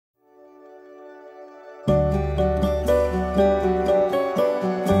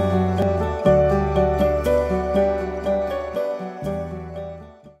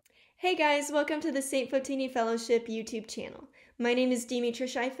guys, welcome to the St. Photini Fellowship YouTube channel. My name is Demetra,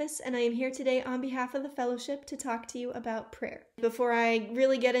 Chiafos, and I am here today on behalf of the fellowship to talk to you about prayer. Before I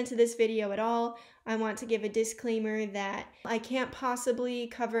really get into this video at all, I want to give a disclaimer that I can't possibly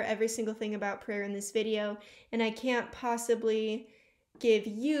cover every single thing about prayer in this video, and I can't possibly give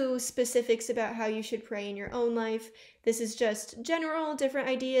you specifics about how you should pray in your own life. This is just general, different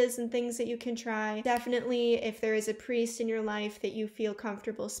ideas and things that you can try. Definitely, if there is a priest in your life that you feel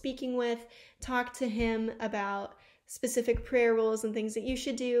comfortable speaking with, talk to him about specific prayer rules and things that you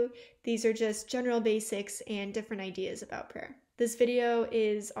should do. These are just general basics and different ideas about prayer. This video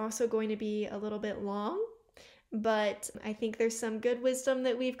is also going to be a little bit long, but I think there's some good wisdom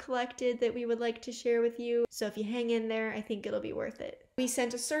that we've collected that we would like to share with you. So if you hang in there, I think it'll be worth it. We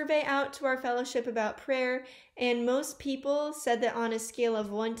sent a survey out to our fellowship about prayer, and most people said that on a scale of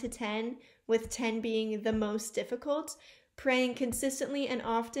 1 to 10, with 10 being the most difficult, praying consistently and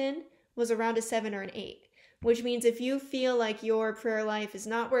often was around a 7 or an 8. Which means if you feel like your prayer life is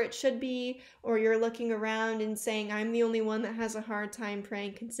not where it should be, or you're looking around and saying, I'm the only one that has a hard time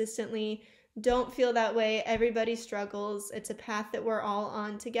praying consistently, don't feel that way. Everybody struggles. It's a path that we're all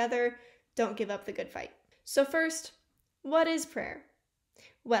on together. Don't give up the good fight. So first, what is prayer?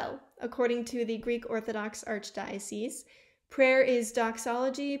 Well, according to the Greek Orthodox Archdiocese, prayer is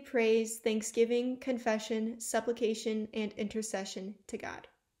doxology, praise, thanksgiving, confession, supplication, and intercession to God.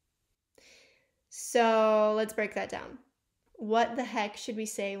 So let's break that down. What the heck should we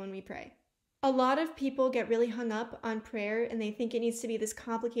say when we pray? A lot of people get really hung up on prayer and they think it needs to be this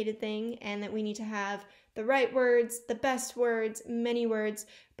complicated thing and that we need to have the right words, the best words, many words,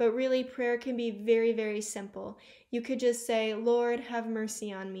 but really prayer can be very, very simple. You could just say, Lord, have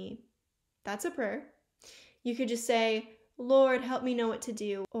mercy on me. That's a prayer. You could just say, Lord, help me know what to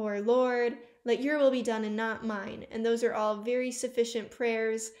do, or Lord, let your will be done and not mine. And those are all very sufficient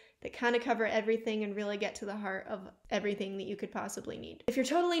prayers that kind of cover everything and really get to the heart of everything that you could possibly need. If you're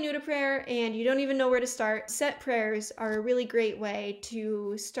totally new to prayer and you don't even know where to start, set prayers are a really great way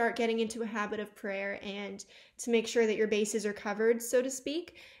to start getting into a habit of prayer and to make sure that your bases are covered, so to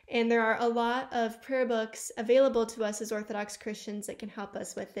speak. And there are a lot of prayer books available to us as Orthodox Christians that can help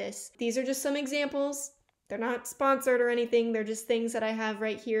us with this. These are just some examples. They're not sponsored or anything. They're just things that I have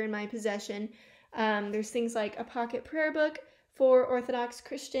right here in my possession. There's things like a pocket prayer book for Orthodox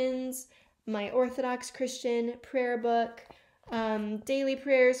Christians, my Orthodox Christian prayer book, daily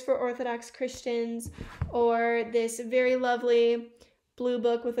prayers for Orthodox Christians, or this very lovely blue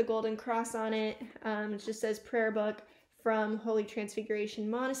book with a golden cross on it. It just says prayer book from Holy Transfiguration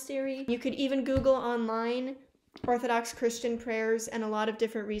Monastery. You could even Google online Orthodox Christian prayers, and a lot of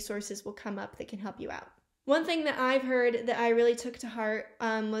different resources will come up that can help you out. One thing that I've heard that I really took to heart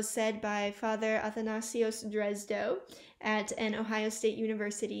was said by Father Athanasios Dresdo at an Ohio State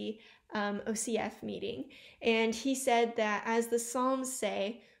University OCF meeting. And he said that, as the Psalms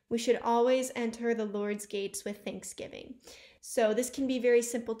say, we should always enter the Lord's gates with thanksgiving. So this can be very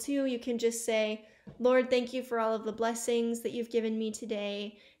simple too. You can just say, Lord, thank you for all of the blessings that you've given me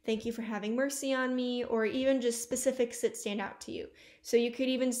today. Thank you for having mercy on me, or even just specifics that stand out to you. So you could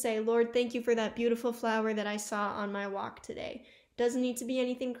even say, Lord, thank you for that beautiful flower that I saw on my walk today. Doesn't need to be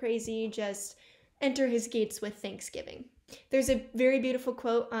anything crazy, just enter his gates with thanksgiving. There's a very beautiful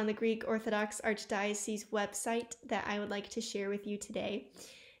quote on the Greek Orthodox Archdiocese website that I would like to share with you today.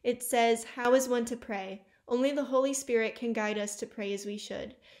 It says, how is one to pray? Only the Holy Spirit can guide us to pray as we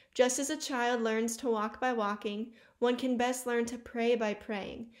should. Just as a child learns to walk by walking, one can best learn to pray by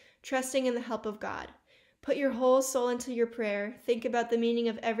praying, trusting in the help of God. Put your whole soul into your prayer. Think about the meaning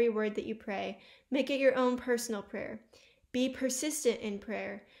of every word that you pray. Make it your own personal prayer. Be persistent in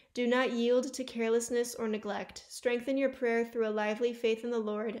prayer. Do not yield to carelessness or neglect. Strengthen your prayer through a lively faith in the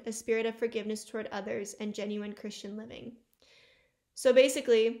Lord, a spirit of forgiveness toward others, and genuine Christian living. So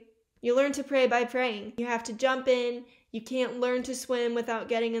basically, you learn to pray by praying. You have to jump in. You can't learn to swim without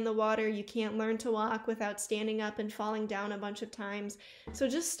getting in the water. You can't learn to walk without standing up and falling down a bunch of times. So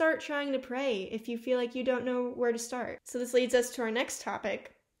just start trying to pray if you feel like you don't know where to start. So this leads us to our next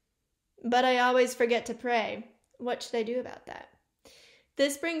topic. But I always forget to pray. What should I do about that?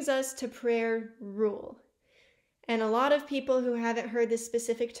 This brings us to prayer rule. And a lot of people who haven't heard this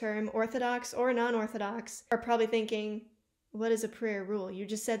specific term, Orthodox or non-Orthodox, are probably thinking, what is a prayer rule? You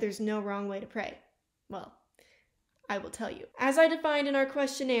just said there's no wrong way to pray. Well, I will tell you. As I defined in our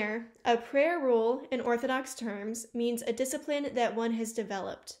questionnaire, a prayer rule in Orthodox terms means a discipline that one has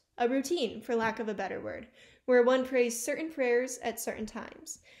developed, a routine, for lack of a better word, where one prays certain prayers at certain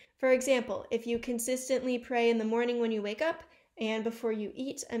times. For example, if you consistently pray in the morning when you wake up, and before you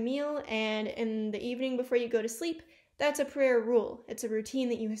eat a meal, and in the evening before you go to sleep, that's a prayer rule. It's a routine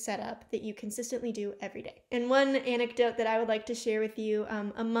that you set up that you consistently do every day. And one anecdote that I would like to share with you,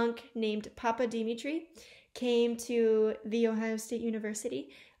 a monk named Papa Demetra came to The Ohio State University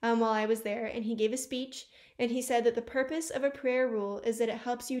while I was there, and he gave a speech, and he said that the purpose of a prayer rule is that it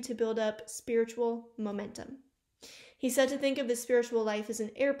helps you to build up spiritual momentum. He said to think of the spiritual life as an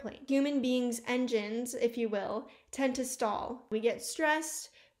airplane. Human beings' engines, if you will, tend to stall. We get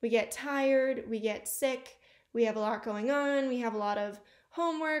stressed, we get tired, we get sick, we have a lot going on, we have a lot of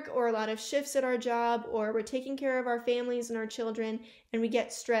homework or a lot of shifts at our job, or we're taking care of our families and our children, and we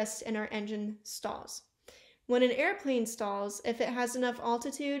get stressed and our engine stalls. When an airplane stalls, if it has enough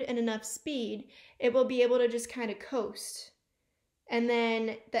altitude and enough speed, it will be able to just kind of coast. And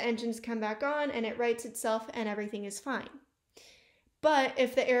then the engines come back on and it rights itself and everything is fine. But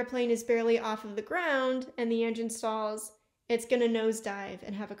if the airplane is barely off of the ground and the engine stalls, it's going to nosedive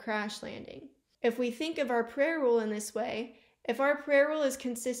and have a crash landing. If we think of our prayer rule in this way, if our prayer rule is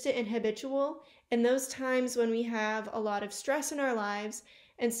consistent and habitual, in those times when we have a lot of stress in our lives,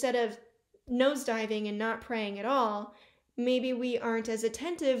 instead of nosediving and not praying at all, maybe we aren't as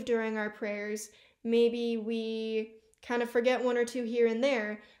attentive during our prayers, maybe we kind of forget one or two here and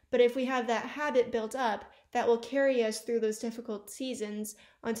there, but if we have that habit built up, that will carry us through those difficult seasons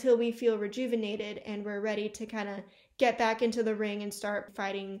until we feel rejuvenated and we're ready to kind of get back into the ring and start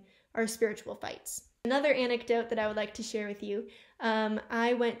fighting our spiritual fights. Another anecdote that I would like to share with you,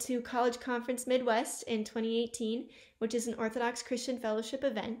 I went to College Conference Midwest in 2018, which is an Orthodox Christian Fellowship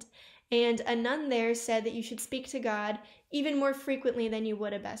event, and a nun there said that you should speak to God even more frequently than you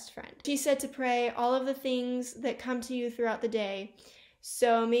would a best friend. She said to pray all of the things that come to you throughout the day.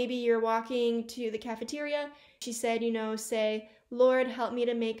 So maybe you're walking to the cafeteria. She said, say, Lord, help me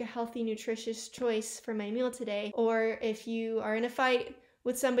to make a healthy, nutritious choice for my meal today. Or if you are in a fight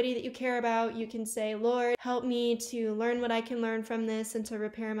with somebody that you care about, you can say, Lord, help me to learn what I can learn from this and to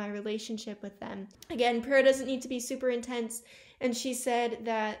repair my relationship with them. Again, prayer doesn't need to be super intense. And she said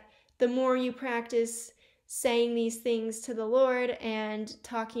that the more you practice saying these things to the Lord and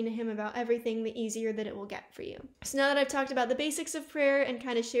talking to Him about everything, the easier that it will get for you. So now that I've talked about the basics of prayer and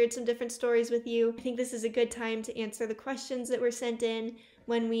kind of shared some different stories with you, I think this is a good time to answer the questions that were sent in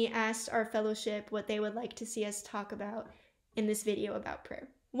when we asked our fellowship what they would like to see us talk about in this video about prayer.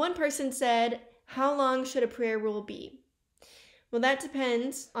 One person said, how long should a prayer rule be? Well, that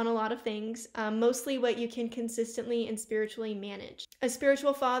depends on a lot of things, mostly what you can consistently and spiritually manage. A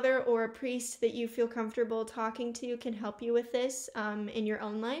spiritual father or a priest that you feel comfortable talking to can help you with this in your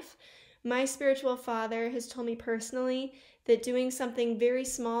own life. My spiritual father has told me personally that doing something very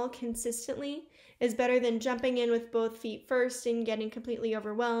small consistently is better than jumping in with both feet first and getting completely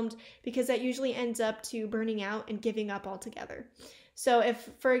overwhelmed, because that usually ends up to burning out and giving up altogether. So if,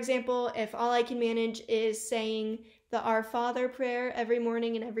 for example, if all I can manage is saying the Our Father prayer every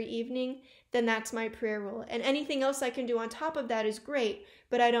morning and every evening, then that's my prayer rule. And anything else I can do on top of that is great,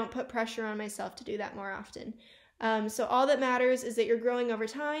 but I don't put pressure on myself to do that more often. So all that matters is that you're growing over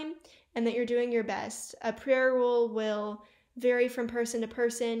time and that you're doing your best. A prayer rule will vary from person to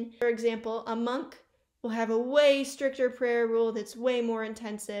person. For example, a monk will have a way stricter prayer rule that's way more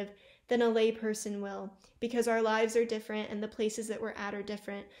intensive than a lay person will, because our lives are different and the places that we're at are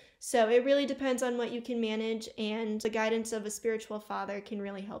different. So it really depends on what you can manage, and the guidance of a spiritual father can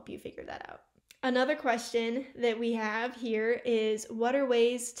really help you figure that out. Another question that we have here is, what are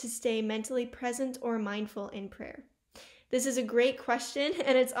ways to stay mentally present or mindful in prayer? This is a great question,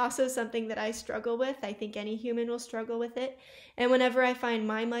 and it's also something that I struggle with. I think any human will struggle with it. And whenever I find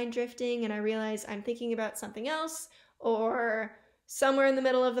my mind drifting and I realize I'm thinking about something else, or somewhere in the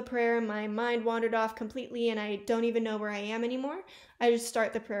middle of the prayer, my mind wandered off completely and I don't even know where I am anymore, I just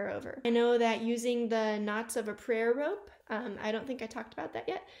start the prayer over. I know that using the knots of a prayer rope, I don't think I talked about that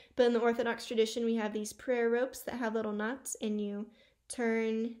yet, but in the Orthodox tradition, we have these prayer ropes that have little knots, and you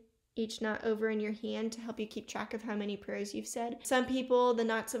turn each knot over in your hand to help you keep track of how many prayers you've said. Some people, the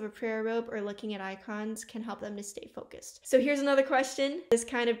knots of a prayer rope or looking at icons can help them to stay focused. So here's another question. This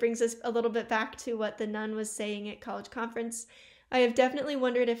kind of brings us a little bit back to what the nun was saying at college conference. I have definitely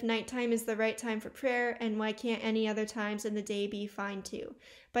wondered if nighttime is the right time for prayer, and why can't any other times in the day be fine too?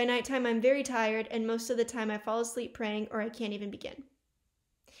 By nighttime, I'm very tired, and most of the time I fall asleep praying, or I can't even begin.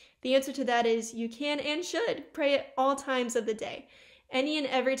 The answer to that is you can and should pray at all times of the day. Any and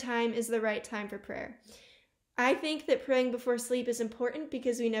every time is the right time for prayer. I think that praying before sleep is important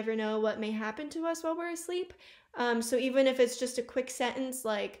because we never know what may happen to us while we're asleep. So even if it's just a quick sentence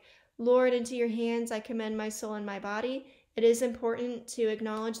like, Lord, into your hands I commend my soul and my body, it is important to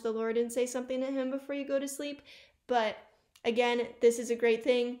acknowledge the Lord and say something to Him before you go to sleep. But Again, this is a great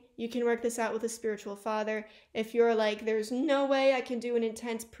thing. You can work this out with a spiritual father. If you're like, there's no way I can do an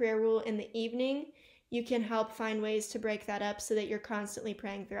intense prayer rule in the evening, you can help find ways to break that up so that you're constantly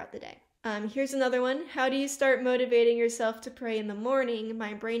praying throughout the day. Here's another one. How do you start motivating yourself to pray in the morning?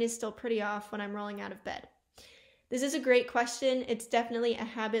 My brain is still pretty off when I'm rolling out of bed. This is a great question. It's definitely a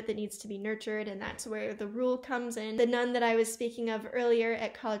habit that needs to be nurtured, and that's where the rule comes in. The nun that I was speaking of earlier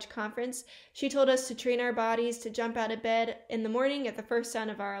at college conference, she told us to train our bodies to jump out of bed in the morning at the first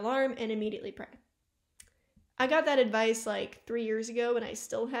sound of our alarm and immediately pray. I got that advice like 3 years ago, and I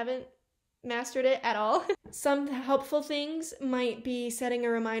still haven't mastered it at all. Some helpful things might be setting a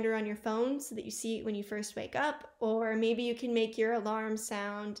reminder on your phone so that you see it when you first wake up, or maybe you can make your alarm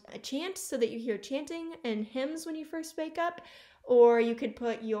sound a chant so that you hear chanting and hymns when you first wake up, or you could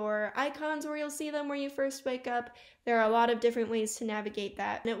put your icons where you'll see them where you first wake up. There are a lot of different ways to navigate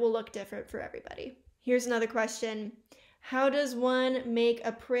that, and it will look different for everybody. Here's another question. How does one make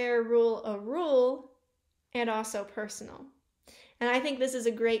a prayer rule a rule and also personal? And I think this is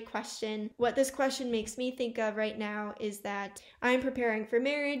a great question. What this question makes me think of right now is that I'm preparing for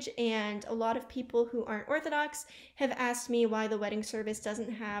marriage, and a lot of people who aren't Orthodox have asked me why the wedding service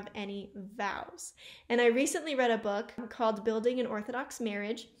doesn't have any vows. And I recently read a book called Building an Orthodox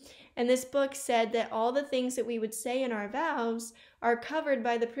Marriage, and this book said that all the things that we would say in our vows are covered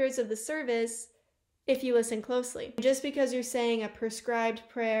by the prayers of the service if you listen closely. Just because you're saying a prescribed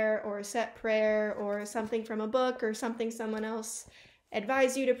prayer or a set prayer or something from a book or something someone else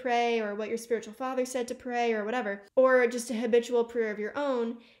advised you to pray or what your spiritual father said to pray or whatever, or just a habitual prayer of your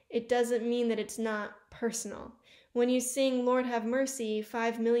own, it doesn't mean that it's not personal. When you sing Lord have mercy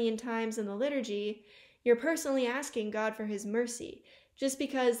 5 million times in the liturgy, you're personally asking God for his mercy. Just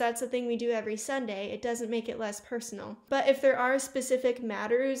because that's a thing we do every Sunday, it doesn't make it less personal. But if there are specific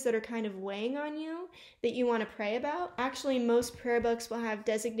matters that are kind of weighing on you that you want to pray about, actually most prayer books will have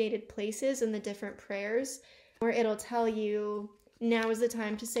designated places in the different prayers where it'll tell you now is the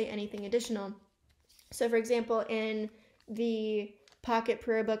time to say anything additional. So for example, in the Pocket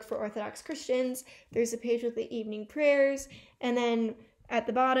Prayer Book for Orthodox Christians, there's a page with the evening prayers, and then at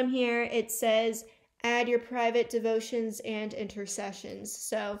the bottom here it says add your private devotions and intercessions.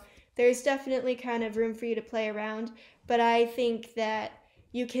 So there's definitely kind of room for you to play around, but I think that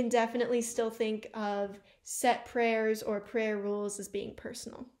you can definitely still think of set prayers or prayer rules as being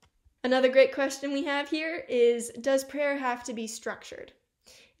personal. Another great question we have here is, does prayer have to be structured?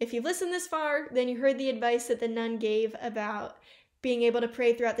 If you've listened this far, then you heard the advice that the nun gave about being able to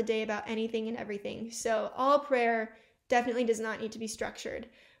pray throughout the day about anything and everything. So all prayer definitely does not need to be structured.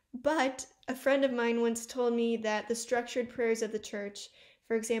 But a friend of mine once told me that the structured prayers of the church,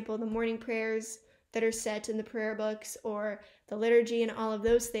 for example, the morning prayers that are set in the prayer books or the liturgy and all of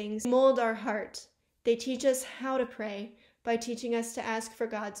those things, mold our heart. They teach us how to pray by teaching us to ask for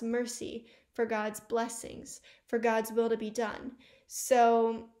God's mercy, for God's blessings, for God's will to be done.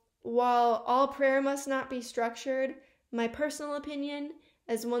 So while all prayer must not be structured, my personal opinion,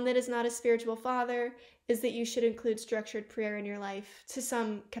 as one that is not a spiritual father, is that you should include structured prayer in your life to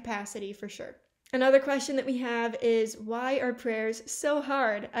some capacity for sure. Another question that we have is, why are prayers so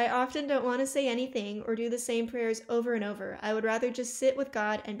hard? I often don't want to say anything or do the same prayers over and over. I would rather just sit with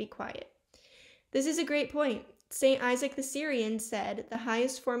God and be quiet. This is a great point. St. Isaac the Syrian said, the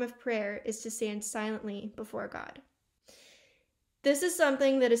highest form of prayer is to stand silently before God. This is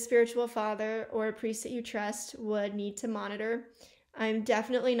something that a spiritual father or a priest that you trust would need to monitor. I'm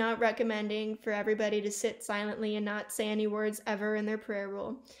definitely not recommending for everybody to sit silently and not say any words ever in their prayer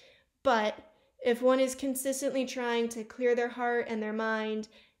rule. But if one is consistently trying to clear their heart and their mind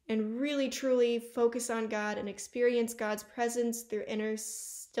and really truly focus on God and experience God's presence through inner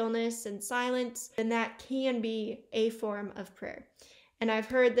stillness and silence, then that can be a form of prayer. And I've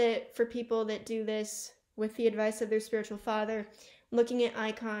heard that for people that do this with the advice of their spiritual father, looking at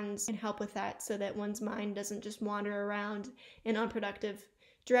icons can help with that so that one's mind doesn't just wander around in unproductive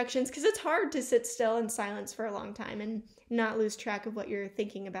directions, because it's hard to sit still in silence for a long time and not lose track of what you're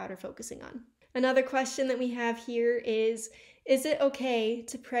thinking about or focusing on. Another question that we have here is it okay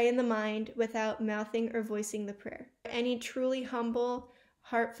to pray in the mind without mouthing or voicing the prayer? Any truly humble,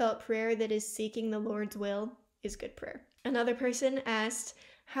 heartfelt prayer that is seeking the Lord's will is good prayer. Another person asked,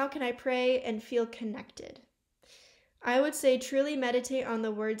 how can I pray and feel connected? I would say truly meditate on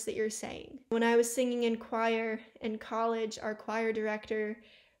the words that you're saying. When I was singing in choir in college, our choir director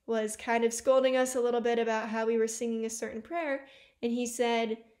was kind of scolding us a little bit about how we were singing a certain prayer, and he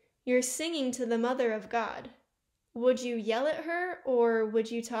said, you're singing to the Mother of God. Would you yell at her, or would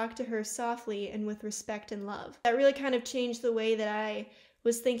you talk to her softly and with respect and love? That really kind of changed the way that I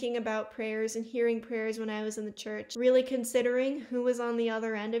was thinking about prayers and hearing prayers when I was in the church, really considering who was on the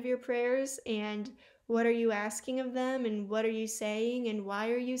other end of your prayers and what are you asking of them and what are you saying and why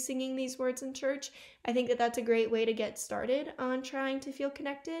are you singing these words in church. I think that that's a great way to get started on trying to feel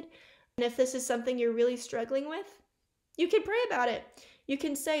connected. And if this is something you're really struggling with, you can pray about it. You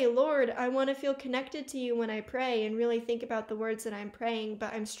can say, Lord, I want to feel connected to you when I pray and really think about the words that I'm praying,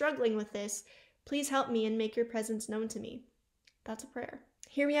 but I'm struggling with this. Please help me and make your presence known to me. That's a prayer.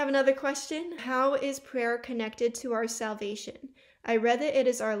 Here we have another question. How is prayer connected to our salvation? I read that it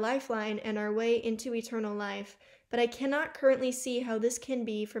is our lifeline and our way into eternal life, but I cannot currently see how this can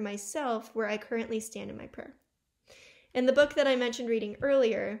be for myself where I currently stand in my prayer. In the book that I mentioned reading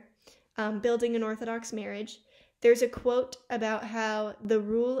earlier, Building an Orthodox Marriage, there's a quote about how the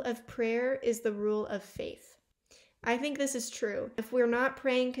rule of prayer is the rule of faith. I think this is true. If we're not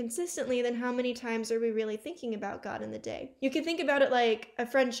praying consistently, then how many times are we really thinking about God in the day? You can think about it like a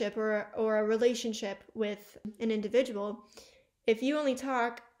friendship or a relationship with an individual. If you only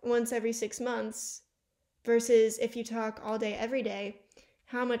talk once every 6 months versus if you talk all day, every day,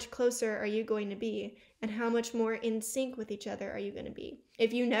 how much closer are you going to be? And how much more in sync with each other are you going to be?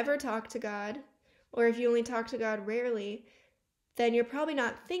 If you never talk to God, or if you only talk to God rarely, then you're probably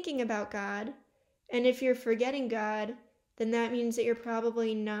not thinking about God. And if you're forgetting God, then that means that you're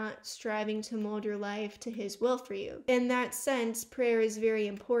probably not striving to mold your life to His will for you. In that sense, prayer is very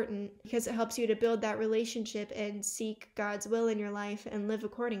important because it helps you to build that relationship and seek God's will in your life and live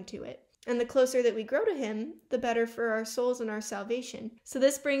according to it. And the closer that we grow to Him, the better for our souls and our salvation. So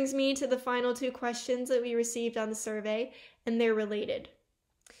this brings me to the final 2 questions that we received on the survey, and they're related.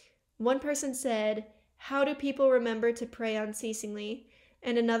 One person said, how do people remember to pray unceasingly?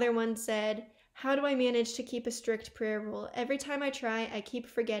 And another one said, how do I manage to keep a strict prayer rule? Every time I try, I keep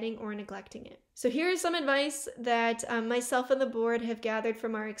forgetting or neglecting it. So here is some advice that myself and the board have gathered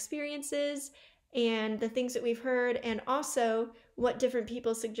from our experiences and the things that we've heard, and also what different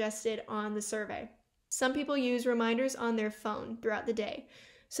people suggested on the survey. Some people use reminders on their phone throughout the day.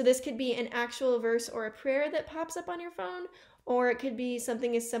 So this could be an actual verse or a prayer that pops up on your phone, or it could be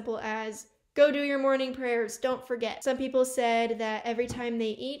something as simple as, go do your morning prayers, don't forget. Some people said that every time they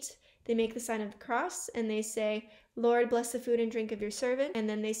eat, they make the sign of the cross and they say, Lord, bless the food and drink of your servant, and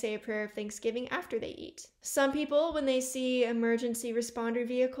then they say a prayer of thanksgiving after they eat. Some people, when they see emergency responder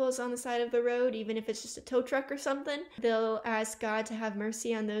vehicles on the side of the road, even if it's just a tow truck or something, they'll ask God to have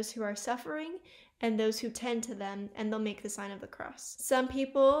mercy on those who are suffering and those who tend to them, and they'll make the sign of the cross. Some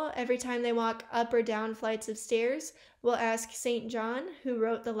people, every time they walk up or down flights of stairs, will ask St. John, who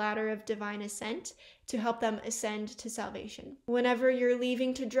wrote the Ladder of Divine Ascent, to help them ascend to salvation. Whenever you're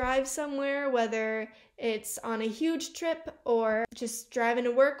leaving to drive somewhere, whether it's on a huge trip or just driving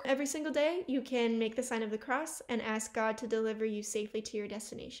to work every single day, you can make the sign of the cross and ask God to deliver you safely to your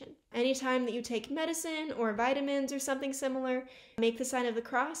destination. Anytime that you take medicine or vitamins or something similar, make the sign of the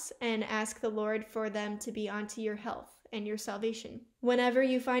cross and ask the Lord for them to be onto your health and your salvation. Whenever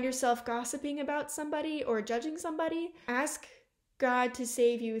you find yourself gossiping about somebody or judging somebody, ask God to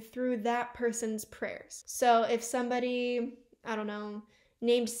save you through that person's prayers. So if somebody, I don't know,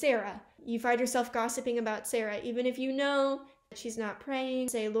 named Sarah, you find yourself gossiping about Sarah, even if you know that she's not praying,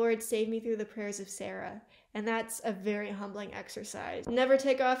 say, Lord, save me through the prayers of Sarah. And that's a very humbling exercise. Never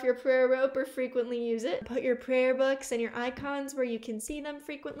take off your prayer rope or frequently use it. Put your prayer books and your icons where you can see them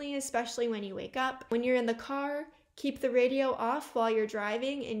frequently, especially when you wake up. When you're in the car, keep the radio off while you're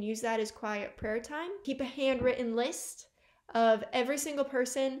driving and use that as quiet prayer time. Keep a handwritten list of every single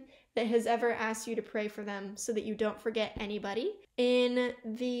person that has ever asked you to pray for them so that you don't forget anybody. In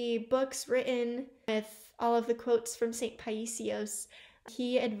the books written with all of the quotes from St. Paisios,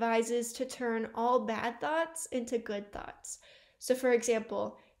 he advises to turn all bad thoughts into good thoughts. So for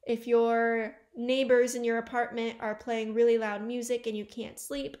example, if your neighbors in your apartment are playing really loud music and you can't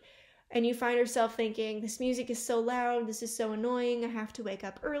sleep, and you find yourself thinking, this music is so loud, this is so annoying, I have to wake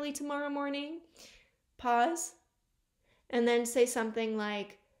up early tomorrow morning, pause, and then say something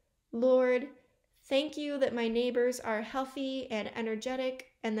like, Lord, thank you that my neighbors are healthy and energetic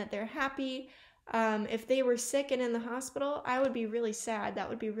and that they're happy. If they were sick and in the hospital, I would be really sad. That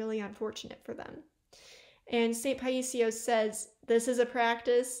would be really unfortunate for them. And St. Paisios says this is a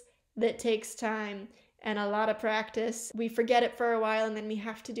practice that takes time and a lot of practice. We forget it for a while and then we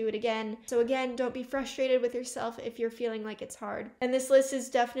have to do it again. So again, don't be frustrated with yourself if you're feeling like it's hard. And this list is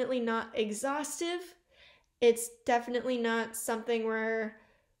definitely not exhaustive. It's definitely not something where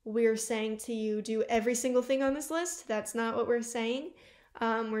we're saying to you, do every single thing on this list. That's not what we're saying.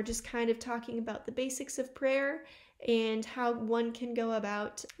 We're just kind of talking about the basics of prayer and how one can go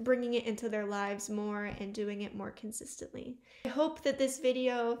about bringing it into their lives more and doing it more consistently. I hope that this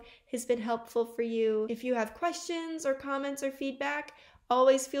video has been helpful for you. If you have questions or comments or feedback,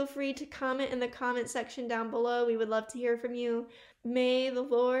 always feel free to comment in the comment section down below. We would love to hear from you. May the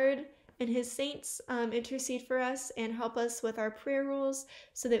Lord and his saints intercede for us and help us with our prayer rules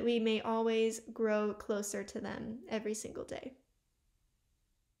so that we may always grow closer to them every single day.